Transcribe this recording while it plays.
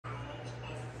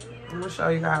I'm gonna show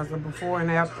you guys the before and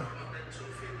after.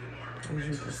 As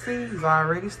you can see, he's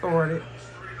already started.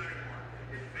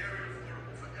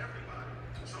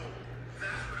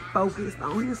 Focused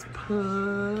on his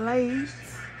plate.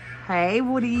 Hey,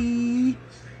 Woody.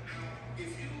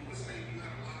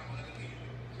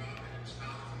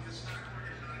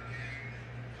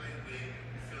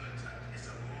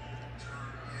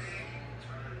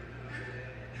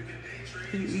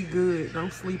 He eat good.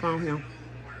 Don't sleep on him.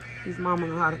 His mama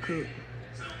know how to cook.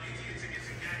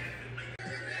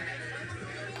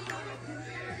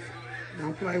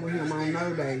 Don't play with him on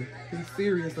no day. He's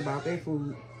serious about that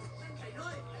food.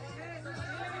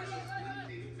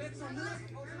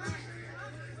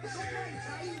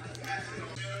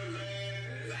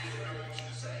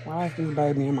 Why is this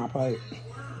baby in my plate?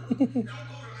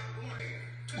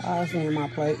 Why is he in my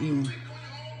plate eating?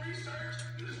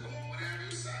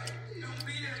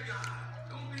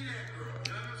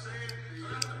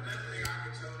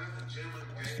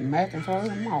 Smacking for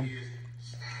him off.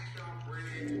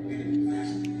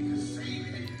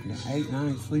 The 8,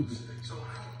 9 sleeping.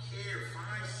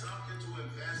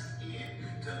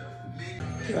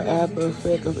 The after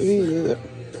effect of eating it.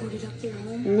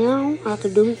 Now I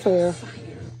can do his hair.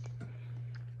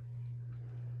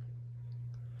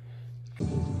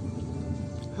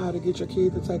 How to get your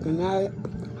kid to take a nap.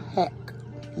 Hack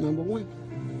number 1.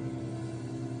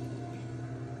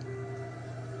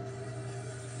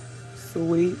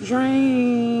 Sweet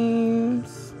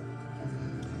dreams.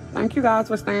 Thank you guys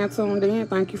for staying tuned in.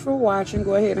 Thank you for watching.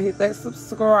 Go ahead and hit that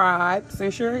subscribe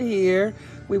since you're here.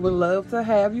 We would love to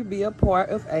have you be a part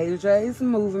of AJ's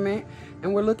movement.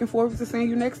 And we're looking forward to seeing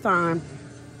you next time.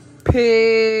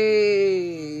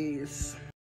 Peace.